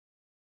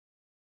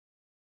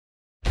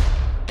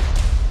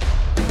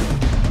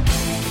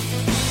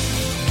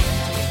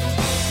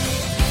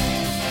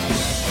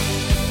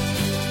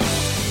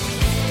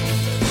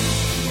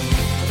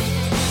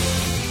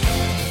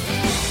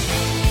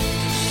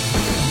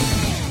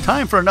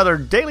Time for another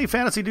Daily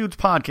Fantasy Dudes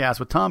podcast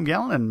with Tom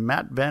Gallen and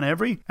Matt Van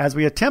Every as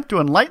we attempt to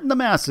enlighten the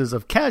masses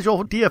of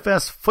casual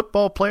DFS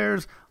football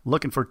players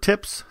looking for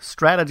tips,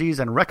 strategies,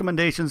 and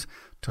recommendations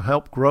to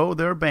help grow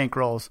their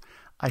bankrolls.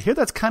 I hear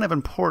that's kind of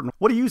important.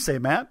 What do you say,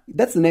 Matt?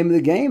 That's the name of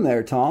the game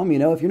there, Tom. You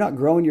know, if you're not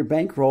growing your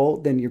bankroll,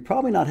 then you're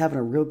probably not having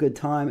a real good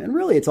time. And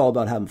really, it's all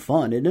about having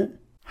fun, isn't it?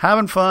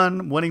 Having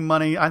fun, winning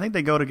money, I think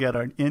they go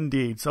together,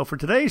 indeed. So for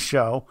today's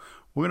show,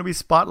 we're going to be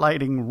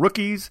spotlighting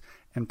rookies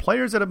and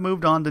players that have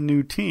moved on to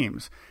new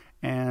teams.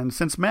 And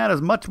since Matt is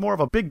much more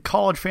of a big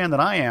college fan than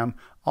I am,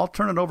 I'll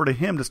turn it over to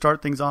him to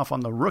start things off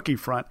on the rookie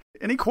front.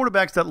 Any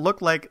quarterbacks that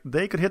look like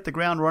they could hit the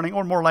ground running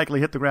or more likely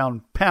hit the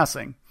ground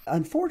passing?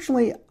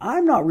 Unfortunately,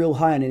 I'm not real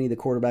high on any of the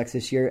quarterbacks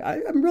this year. I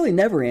really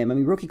never am. I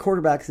mean, rookie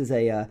quarterbacks is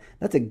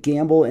that's a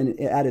gamble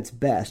at its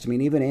best. I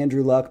mean, even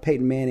Andrew Luck,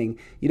 Peyton Manning,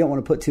 you don't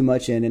want to put too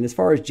much in. And as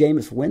far as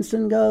Jameis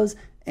Winston goes,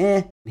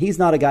 he's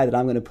not a guy that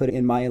I'm going to put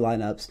in my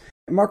lineups.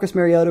 Marcus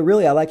Mariota,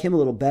 really, I like him a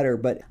little better,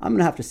 but I'm going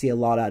to have to see a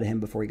lot out of him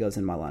before he goes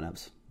in my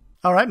lineups.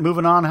 All right,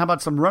 moving on. How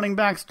about some running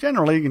backs?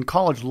 Generally, in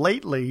college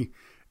lately,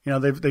 you know,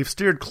 they've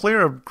steered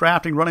clear of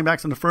drafting running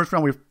backs in the first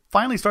round. We've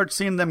finally started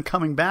seeing them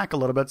coming back a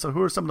little bit. So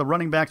who are some of the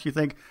running backs you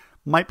think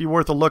might be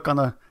worth a look on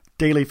the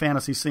daily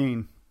fantasy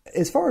scene?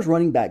 As far as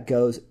running back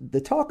goes,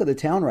 the talk of the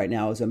town right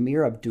now is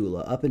Ameer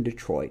Abdullah up in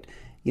Detroit.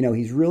 You know,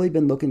 he's really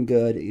been looking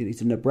good.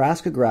 He's a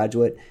Nebraska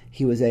graduate.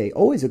 He was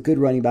always a good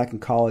running back in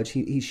college.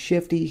 He's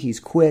shifty. He's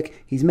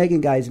quick. He's making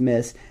guys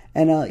miss.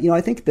 And,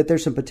 I think that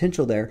there's some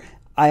potential there.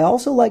 I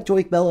also like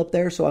Joique Bell up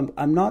there, so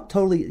I'm not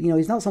totally,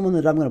 he's not someone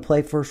that I'm going to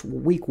play first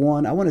week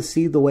one. I want to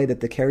see the way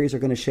that the carries are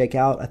going to shake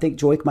out. I think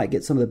Joique might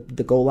get some of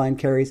the goal line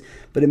carries,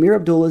 but Ameer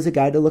Abdullah is a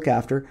guy to look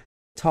after.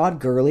 Todd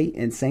Gurley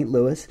in St.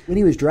 Louis. When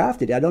he was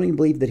drafted, I don't even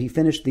believe that he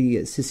finished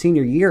his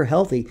senior year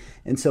healthy,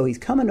 and so he's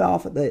coming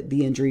off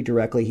the injury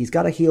directly. He's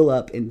got to heal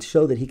up and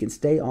show that he can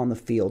stay on the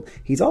field.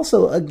 He's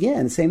also,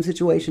 again, same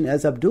situation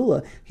as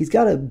Abdullah. He's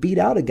got to beat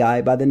out a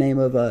guy by the name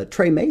of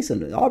Trey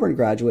Mason, an Auburn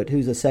graduate,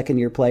 who's a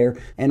second-year player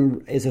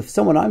and is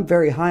someone I'm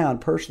very high on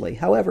personally.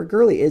 However,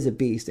 Gurley is a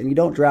beast, and you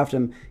don't draft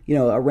him,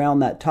 around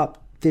that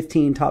top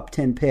 15, top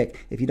 10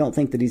 pick if you don't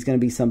think that he's going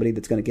to be somebody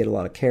that's going to get a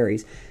lot of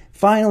carries.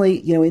 Finally,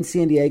 in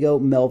San Diego,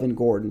 Melvin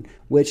Gordon,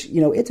 which,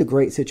 it's a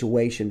great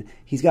situation.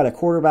 He's got a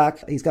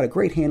quarterback. He's got a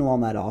great handle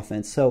on that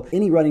offense. So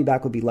any running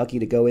back would be lucky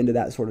to go into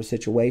that sort of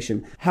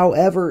situation.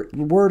 However,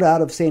 word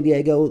out of San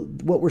Diego,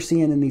 what we're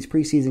seeing in these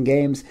preseason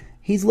games,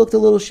 he's looked a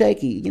little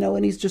shaky,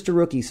 and he's just a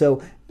rookie.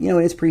 So,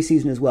 it's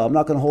preseason as well. I'm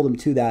not going to hold him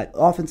to that.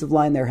 Offensive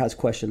line there has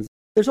questions.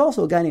 There's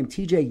also a guy named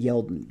TJ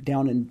Yeldon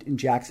down in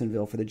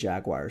Jacksonville for the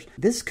Jaguars.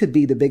 This could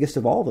be the biggest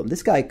of all of them.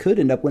 This guy could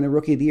end up winning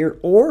Rookie of the Year,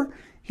 or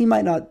he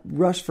might not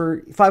rush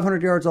for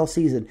 500 yards all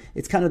season.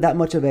 It's kind of that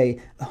much of a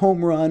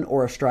home run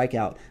or a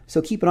strikeout.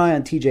 So keep an eye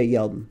on TJ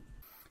Yeldon.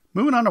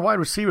 Moving on to wide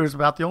receivers,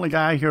 about the only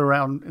guy I hear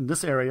around in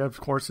this area,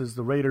 of course, is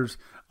the Raiders'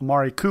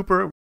 Amari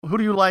Cooper. Who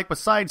do you like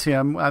besides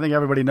him? I think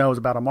everybody knows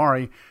about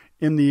Amari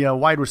in the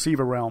wide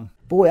receiver realm.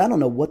 Boy, I don't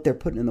know what they're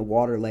putting in the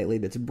water lately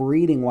that's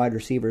breeding wide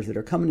receivers that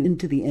are coming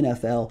into the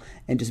NFL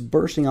and just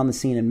bursting on the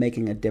scene and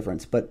making a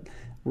difference. But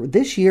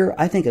this year,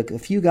 I think a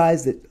few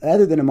guys that,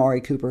 other than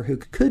Amari Cooper, who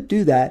could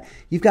do that.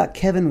 You've got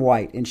Kevin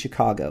White in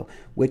Chicago,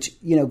 which,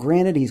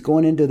 granted, he's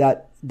going into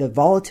the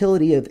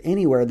volatility of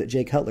anywhere that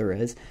Jay Cutler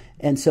is.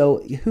 And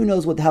so who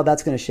knows how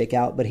that's going to shake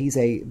out, but he's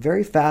a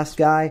very fast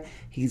guy.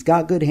 He's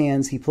got good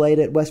hands. He played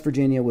at West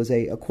Virginia, was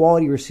a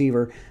quality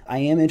receiver. I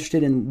am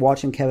interested in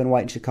watching Kevin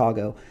White in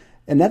Chicago.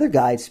 Another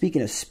guy,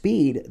 speaking of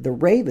speed, the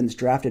Ravens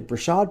drafted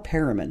Brashad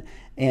Perriman,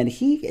 and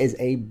he is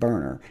a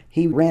burner.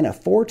 He ran a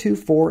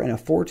 4.24 and a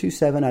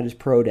 4.27 at his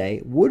pro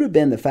day. Would have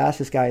been the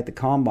fastest guy at the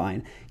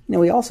combine.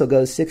 He also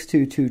goes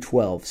 6'2",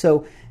 212.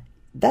 So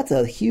that's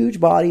a huge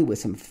body with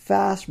some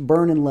fast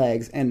burning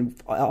legs, and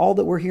all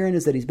that we're hearing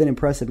is that he's been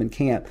impressive in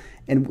camp.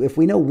 And if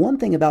we know one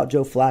thing about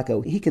Joe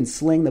Flacco, he can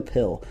sling the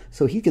pill.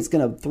 So he's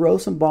going to throw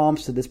some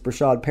bombs to this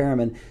Brashad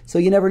Perriman. So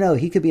you never know.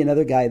 He could be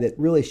another guy that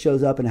really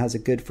shows up and has a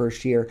good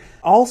first year.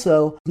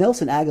 Also,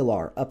 Nelson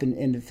Aguilar up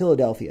in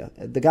Philadelphia,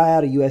 the guy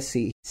out of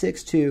USC,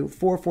 6'2",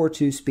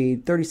 4.42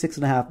 speed,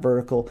 36.5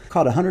 vertical,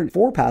 caught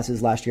 104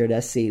 passes last year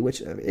at SC,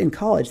 which in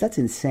college, that's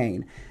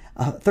insane.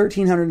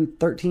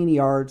 1,313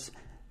 yards,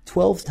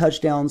 12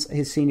 touchdowns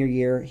his senior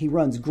year. He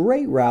runs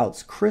great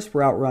routes, crisp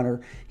route runner.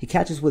 He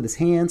catches with his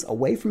hands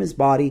away from his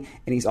body,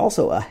 and he's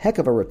also a heck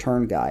of a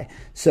return guy.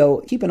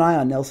 So keep an eye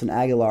on Nelson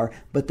Aguilar.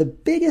 But the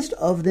biggest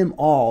of them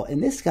all,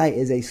 and this guy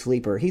is a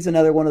sleeper. He's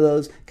another one of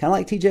those, kind of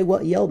like TJ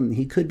Yeldon.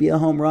 He could be a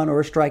home run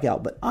or a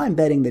strikeout, but I'm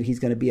betting that he's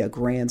going to be a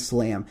grand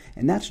slam,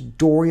 and that's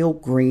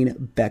Dorial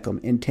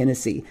Green-Beckham in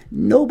Tennessee.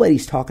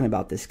 Nobody's talking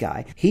about this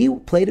guy. He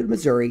played at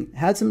Missouri,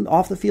 had some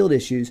off-the-field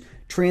issues,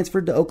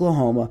 transferred to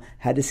Oklahoma,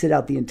 had to sit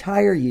out the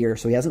entire year,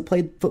 so he hasn't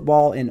played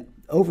football in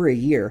over a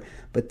year,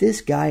 but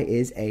this guy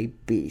is a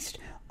beast.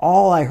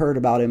 All I heard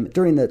about him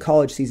during the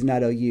college season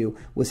at OU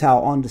was how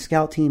on the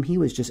scout team he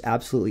was just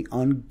absolutely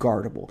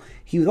unguardable.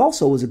 He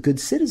also was a good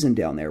citizen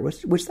down there,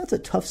 which that's a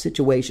tough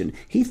situation.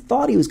 He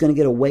thought he was going to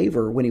get a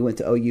waiver when he went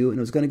to OU and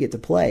was going to get to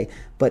play,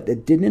 but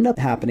it didn't end up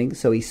happening,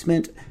 so he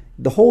spent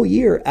the whole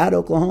year at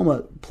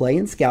Oklahoma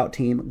playing scout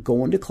team,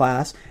 going to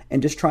class,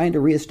 and just trying to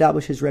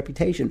reestablish his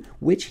reputation,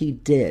 which he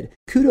did.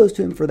 Kudos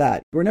to him for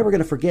that. We're never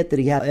going to forget that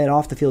he had an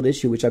off-the-field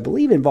issue, which I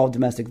believe involved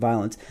domestic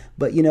violence.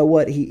 But you know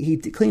what? He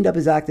cleaned up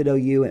his act at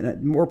OU,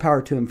 and more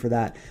power to him for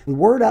that. The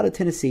word out of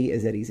Tennessee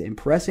is that he's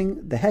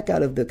impressing the heck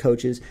out of the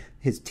coaches.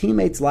 His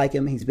teammates like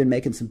him. He's been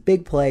making some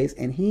big plays,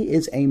 and he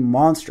is a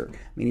monster. I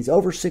mean, he's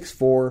over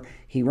 6'4".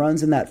 He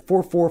runs in that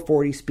 4.4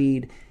 40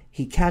 speed.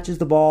 He catches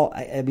the ball.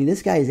 I mean,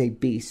 this guy is a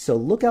beast. So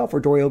look out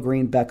for Dorial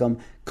Green Beckham.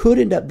 Could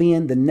end up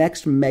being the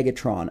next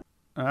Megatron.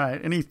 All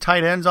right. Any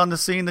tight ends on the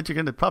scene that you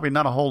can? Probably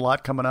not a whole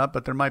lot coming up,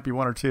 but there might be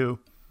one or two.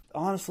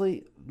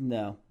 Honestly,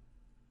 no.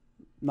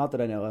 Not that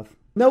I know of.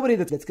 Nobody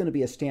that's going to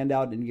be a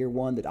standout in year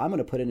one that I'm going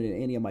to put in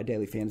any of my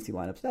daily fantasy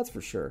lineups. That's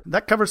for sure.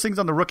 That covers things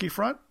on the rookie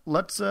front.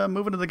 Let's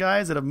move into the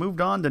guys that have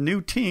moved on to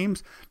new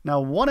teams.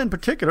 Now, one in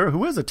particular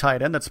who is a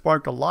tight end that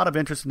sparked a lot of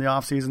interest in the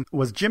offseason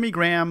was Jimmy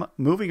Graham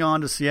moving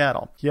on to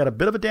Seattle. He had a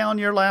bit of a down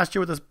year last year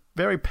with his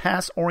very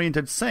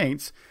pass-oriented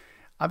Saints.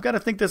 I've got to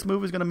think this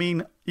move is going to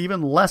mean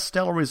even less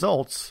stellar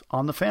results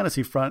on the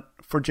fantasy front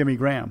for Jimmy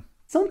Graham.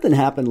 Something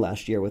happened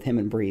last year with him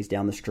and Breeze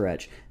down the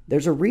stretch.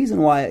 There's a reason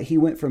why he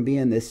went from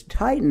being this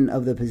titan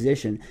of the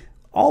position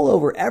all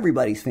over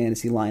everybody's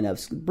fantasy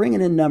lineups, bringing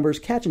in numbers,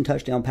 catching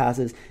touchdown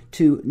passes,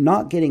 to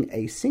not getting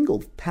a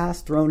single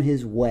pass thrown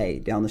his way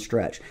down the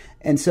stretch.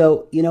 And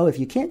so, you know, if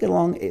you can't get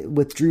along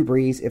with Drew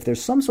Brees, if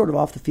there's some sort of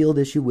off-the-field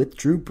issue with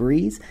Drew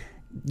Brees,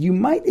 you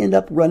might end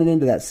up running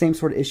into that same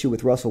sort of issue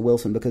with Russell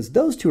Wilson, because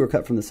those two are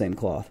cut from the same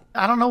cloth.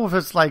 I don't know if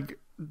it's like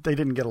they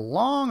didn't get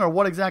along or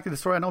what exactly the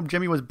story. I know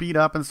Jimmy was beat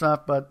up and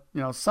stuff, but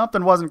you know,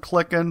 something wasn't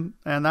clicking,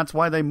 and that's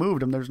why they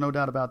moved him. There's no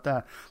doubt about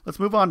that. Let's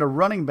move on to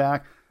running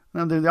back.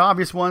 Now, the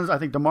obvious ones, I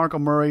think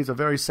DeMarco Murray is a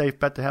very safe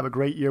bet to have a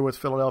great year with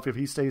Philadelphia if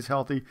he stays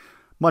healthy.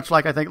 Much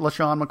like I think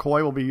LaShawn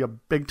McCoy will be a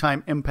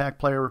big-time impact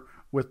player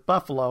with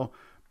Buffalo.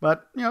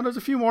 But, you know, there's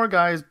a few more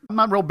guys. I'm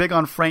not real big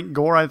on Frank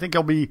Gore. I think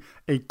he'll be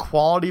a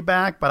quality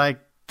back, but I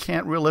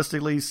can't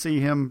realistically see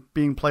him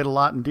being played a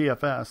lot in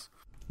DFS.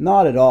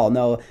 Not at all,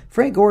 no.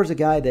 Frank Gore is a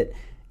guy that,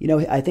 you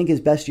know, I think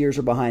his best years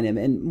are behind him.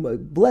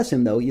 And bless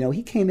him, though. You know,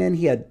 he came in,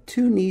 he had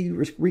 2 knee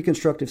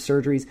reconstructive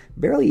surgeries,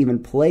 barely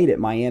even played at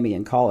Miami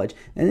in college.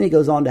 And then he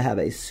goes on to have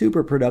a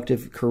super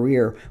productive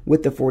career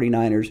with the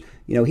 49ers.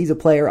 You know, he's a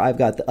player I've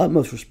got the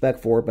utmost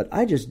respect for, but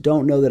I just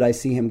don't know that I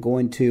see him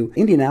going to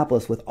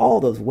Indianapolis with all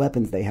those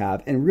weapons they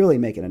have and really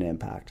making an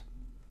impact.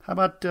 How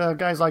about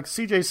guys like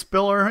C.J.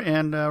 Spiller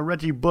and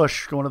Reggie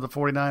Bush going to the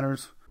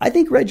 49ers? I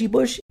think Reggie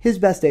Bush, his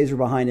best days are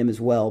behind him as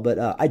well, but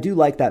I do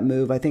like that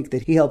move. I think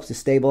that he helps to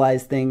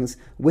stabilize things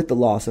with the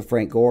loss of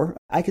Frank Gore.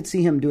 I could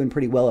see him doing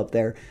pretty well up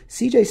there.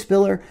 C.J.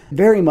 Spiller,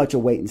 very much a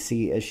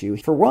wait-and-see issue.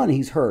 For one,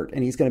 he's hurt,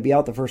 and he's going to be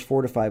out the first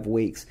 4 to 5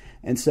 weeks.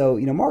 And so,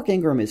 you know, Mark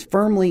Ingram is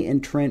firmly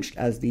entrenched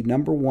as the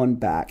number 1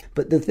 back.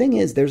 But the thing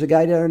is, there's a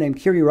guy down there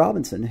named Kyrie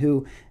Robinson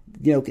who,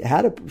 you know,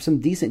 had some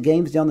decent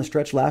games down the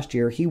stretch last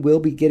year. He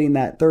will be getting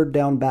that third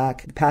down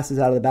back, passes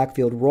out of the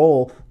backfield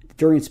role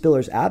during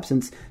Spiller's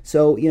absence.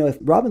 So, you know, if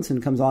Robinson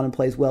comes on and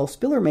plays well,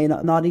 Spiller may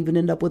not even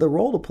end up with a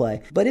role to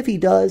play. But if he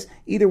does,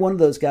 either one of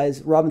those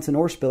guys, Robinson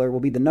or Spiller, will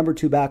be the number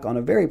 2 back on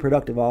a very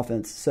productive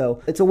offense.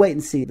 So it's a wait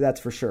and see, that's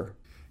for sure.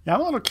 Yeah,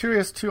 I'm a little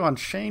curious, too, on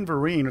Shane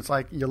Vereen. It's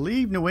like you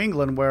leave New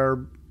England where,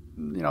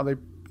 you know, they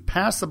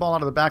pass the ball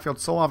out of the backfield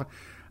so often.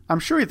 I'm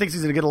sure he thinks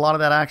he's going to get a lot of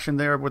that action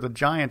there with the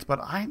Giants, but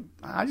I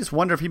just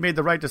wonder if he made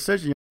the right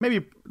decision.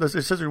 Maybe the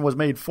decision was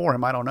made for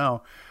him. I don't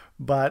know.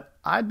 But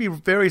I'd be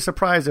very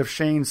surprised if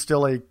Shane's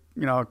still a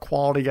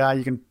quality guy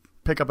you can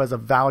pick up as a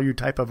value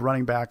type of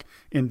running back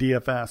in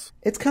DFS.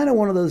 It's kind of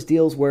one of those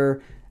deals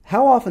where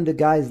how often do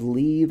guys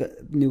leave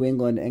New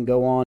England and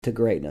go on to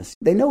greatness?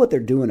 They know what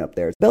they're doing up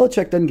there.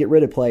 Belichick doesn't get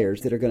rid of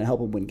players that are going to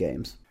help him win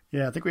games.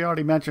 Yeah, I think we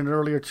already mentioned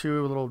earlier,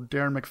 too, a little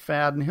Darren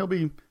McFadden. He'll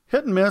be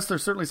hit and miss.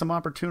 There's certainly some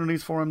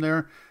opportunities for him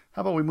there.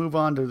 How about we move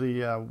on to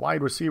the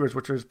wide receivers,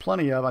 which there's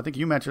plenty of. I think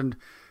you mentioned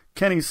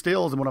Kenny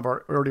Stills in one of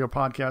our earlier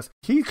podcasts.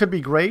 He could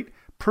be great.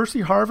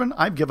 Percy Harvin,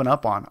 I've given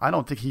up on. I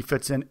don't think he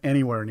fits in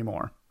anywhere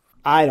anymore.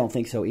 I don't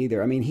think so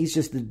either. I mean, he's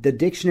just the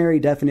dictionary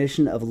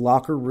definition of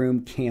locker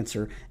room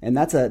cancer, and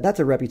that's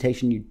a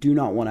reputation you do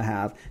not want to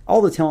have.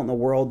 All the talent in the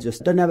world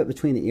just doesn't have it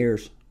between the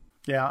ears.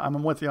 Yeah,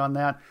 I'm with you on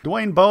that.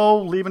 Dwayne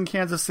Bowe leaving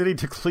Kansas City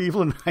to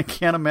Cleveland, I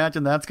can't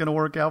imagine that's going to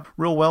work out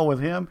real well with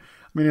him.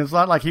 I mean, it's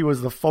not like he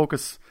was the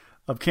focus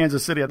of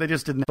Kansas City. They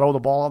just didn't throw the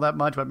ball all that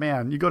much. But,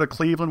 man, you go to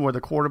Cleveland where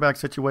the quarterback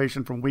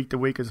situation from week to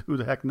week is who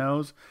the heck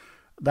knows.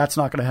 That's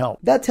not going to help.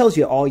 That tells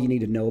you all you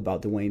need to know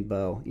about Dwayne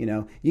Bowe. You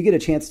know, you get a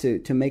chance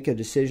to make a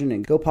decision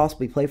and go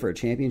possibly play for a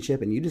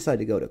championship, and you decide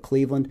to go to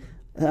Cleveland.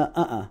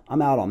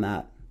 I'm out on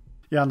that.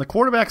 Yeah, on the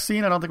quarterback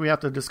scene, I don't think we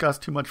have to discuss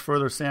too much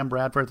further Sam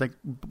Bradford. I think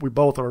we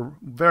both are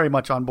very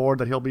much on board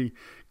that he'll be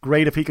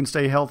great if he can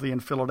stay healthy in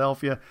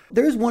Philadelphia.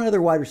 There's one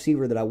other wide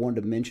receiver that I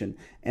wanted to mention,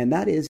 and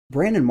that is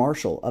Brandon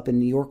Marshall up in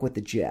New York with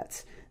the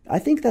Jets. I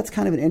think that's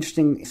kind of an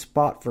interesting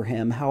spot for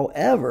him.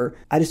 However,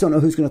 I just don't know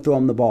who's going to throw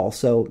him the ball,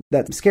 so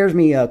that scares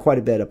me quite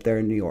a bit up there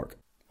in New York.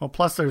 Well,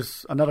 plus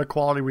there's another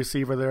quality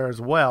receiver there as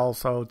well,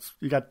 so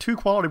you got two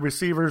quality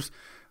receivers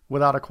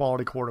without a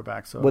quality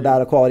quarterback. So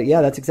without a quality,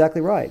 yeah, that's exactly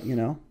right.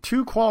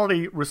 Two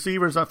quality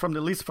receivers from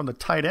at least from the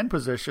tight end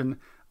position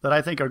that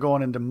I think are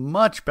going into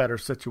much better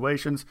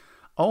situations.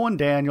 Owen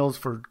Daniels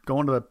for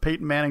going to the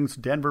Peyton Manning's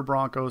Denver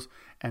Broncos,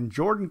 and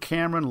Jordan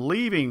Cameron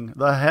leaving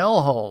the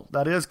hellhole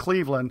that is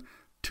Cleveland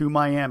to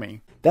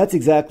Miami. That's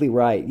exactly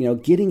right.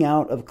 Getting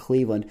out of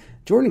Cleveland,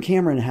 Jordan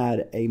Cameron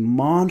had a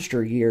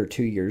monster year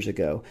 2 years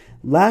ago.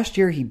 Last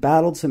year, he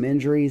battled some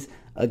injuries.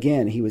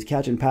 Again, he was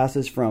catching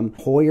passes from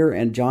Hoyer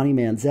and Johnny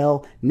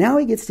Manziel. Now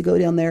he gets to go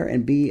down there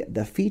and be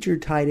the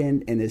featured tight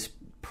end in this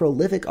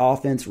prolific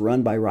offense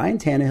run by Ryan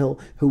Tannehill,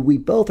 who we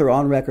both are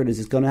on record as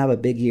is going to have a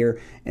big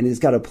year and has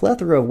got a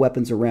plethora of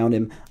weapons around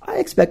him. I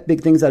expect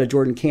big things out of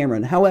Jordan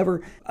Cameron.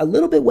 However, a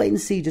little bit wait and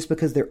see just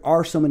because there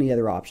are so many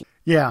other options.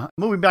 Yeah,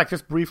 moving back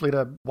just briefly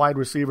to wide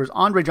receivers.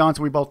 Andre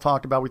Johnson, we both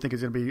talked about, we think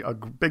is going to be a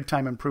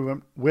big-time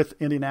improvement with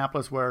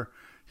Indianapolis where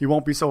he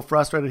won't be so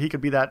frustrated. He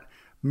could be that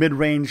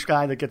mid-range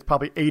guy that gets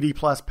probably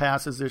 80-plus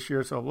passes this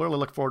year, so we'll really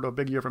look forward to a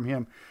big year from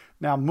him.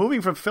 Now,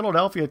 moving from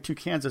Philadelphia to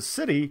Kansas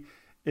City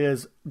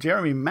is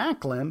Jeremy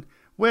Maclin,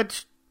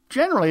 which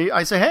generally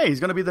I say, hey, he's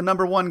going to be the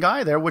number one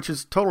guy there, which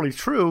is totally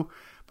true.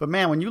 But,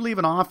 man, when you leave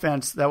an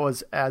offense that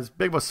was as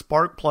big of a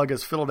spark plug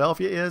as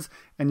Philadelphia is,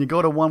 and you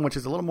go to one which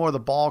is a little more of the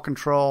ball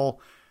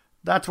control,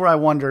 that's where I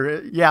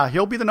wonder. Yeah,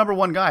 he'll be the number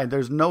one guy.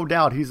 There's no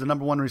doubt he's the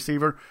number one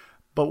receiver.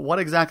 But what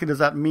exactly does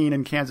that mean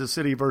in Kansas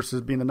City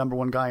versus being the number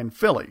one guy in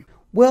Philly?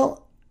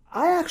 Well,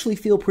 I actually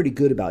feel pretty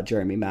good about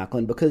Jeremy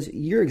Maclin because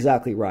you're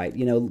exactly right.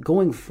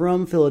 Going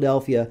from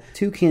Philadelphia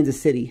to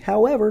Kansas City.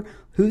 However,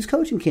 who's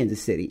coaching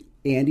Kansas City?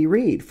 Andy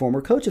Reid,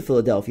 former coach of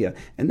Philadelphia.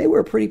 And they were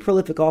a pretty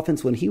prolific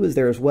offense when he was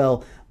there as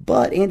well.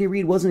 But Andy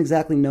Reid wasn't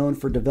exactly known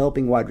for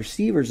developing wide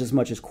receivers as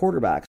much as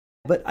quarterbacks.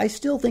 But I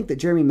still think that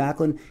Jeremy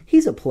Maclin,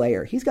 he's a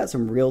player. He's got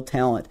some real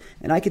talent.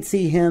 And I could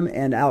see him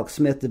and Alex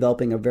Smith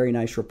developing a very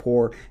nice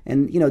rapport.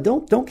 And,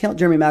 don't count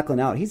Jeremy Maclin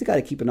out. He's a guy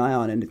to keep an eye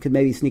on and could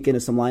maybe sneak into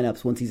some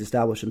lineups once he's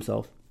established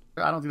himself.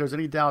 I don't think there's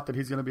any doubt that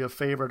he's going to be a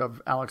favorite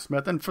of Alex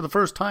Smith. And for the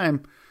first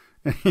time,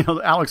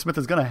 Alex Smith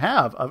is going to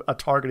have a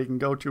target he can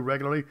go to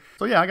regularly.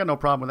 So, yeah, I got no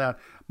problem with that.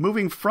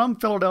 Moving from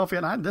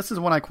Philadelphia, and this is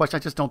one I question. I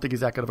just don't think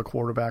he's that good of a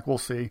quarterback. We'll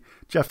see.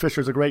 Jeff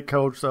Fisher's a great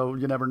coach, so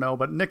you never know.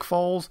 But Nick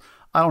Foles,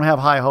 I don't have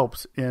high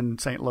hopes in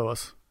St.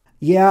 Louis.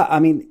 Yeah,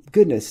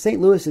 goodness,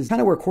 St. Louis is kind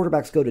of where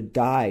quarterbacks go to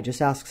die.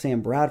 Just ask Sam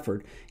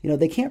Bradford.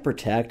 They can't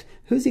protect.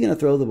 Who's he going to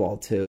throw the ball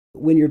to?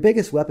 When your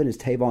biggest weapon is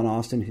Tavon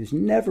Austin, who's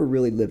never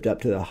really lived up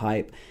to the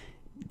hype,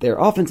 their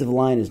offensive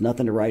line is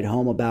nothing to write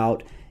home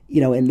about.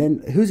 And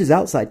then who's his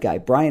outside guy?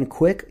 Brian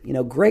Quick,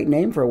 great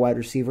name for a wide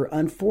receiver.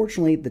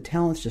 Unfortunately, the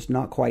talent's just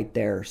not quite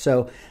there.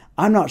 So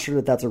I'm not sure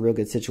that that's a real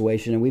good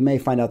situation. And we may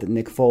find out that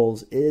Nick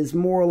Foles is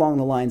more along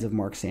the lines of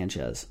Mark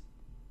Sanchez.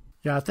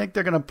 Yeah, I think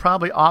they're going to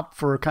probably opt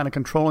for kind of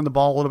controlling the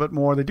ball a little bit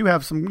more. They do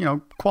have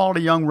some,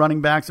 quality young running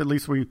backs. At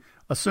least we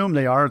assume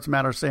they are. It's a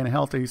matter of staying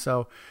healthy.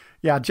 So,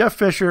 yeah, Jeff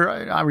Fisher,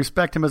 I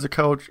respect him as a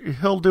coach.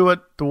 He'll do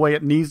it the way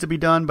it needs to be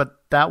done, but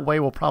that way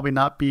will probably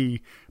not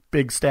be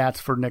big stats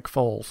for Nick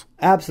Foles.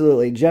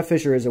 Absolutely. Jeff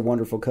Fisher is a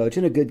wonderful coach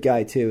and a good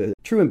guy, too.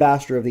 A true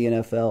ambassador of the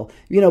NFL.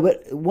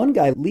 But one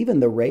guy leaving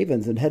the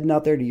Ravens and heading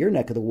out there to your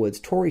neck of the woods,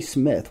 Torrey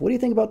Smith. What do you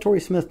think about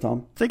Torrey Smith,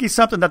 Tom? I think he's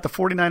something that the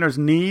 49ers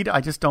need.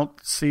 I just don't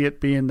see it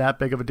being that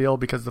big of a deal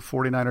because the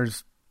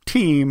 49ers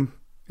team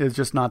is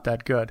just not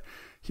that good.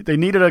 They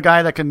needed a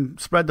guy that can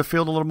spread the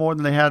field a little more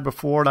than they had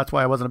before. That's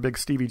why I wasn't a big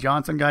Stevie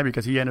Johnson guy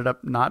because he ended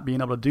up not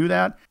being able to do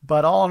that.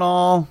 But all in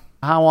all,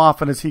 how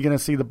often is he going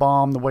to see the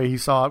bomb the way he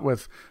saw it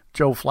with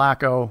Joe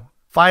Flacco?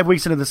 5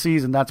 weeks into the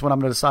season, that's when I'm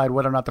going to decide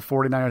whether or not the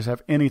 49ers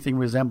have anything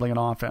resembling an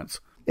offense.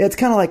 It's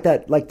kind of like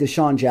that, like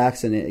Deshaun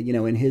Jackson,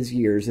 in his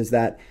years, is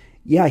that,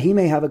 yeah, he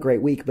may have a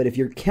great week, but if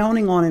you're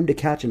counting on him to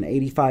catch an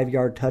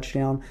 85-yard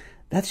touchdown,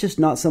 that's just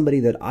not somebody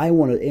that I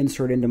want to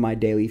insert into my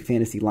daily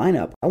fantasy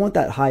lineup. I want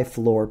that high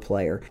floor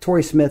player.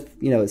 Torrey Smith,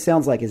 it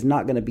sounds like is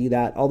not going to be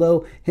that.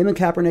 Although him and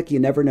Kaepernick, you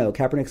never know.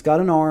 Kaepernick's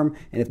got an arm,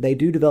 and if they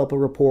do develop a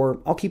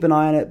rapport, I'll keep an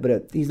eye on it,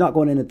 but he's not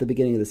going in at the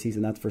beginning of the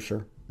season, that's for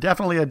sure.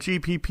 Definitely a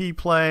GPP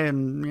play,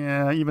 and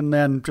yeah, even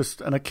then,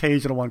 just an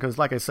occasional one, because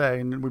like I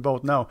say, and we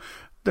both know,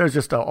 there's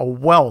just a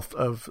wealth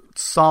of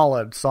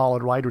solid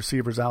wide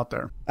receivers out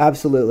there.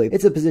 Absolutely.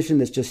 It's a position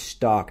that's just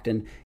stocked,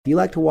 and if you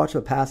like to watch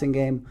a passing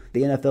game,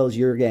 the NFL is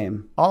your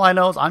game. All I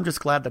know is I'm just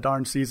glad the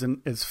darn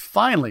season is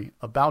finally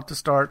about to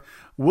start.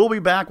 We'll be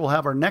back. We'll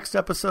have our next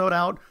episode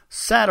out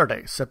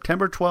Saturday,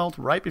 September 12th,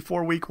 right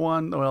before week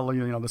one. Well,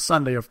 the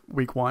Sunday of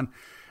week one,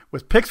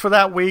 with picks for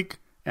that week.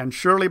 And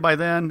surely by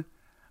then,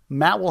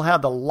 Matt will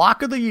have the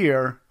lock of the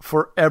year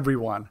for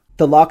everyone.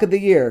 The lock of the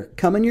year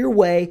coming your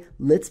way.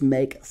 Let's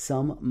make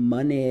some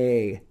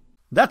money.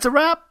 That's a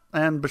wrap.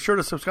 And be sure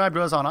to subscribe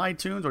to us on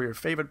iTunes or your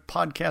favorite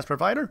podcast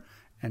provider.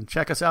 And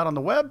check us out on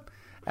the web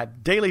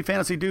at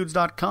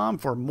dailyfantasydudes.com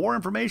for more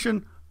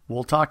information.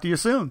 We'll talk to you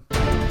soon.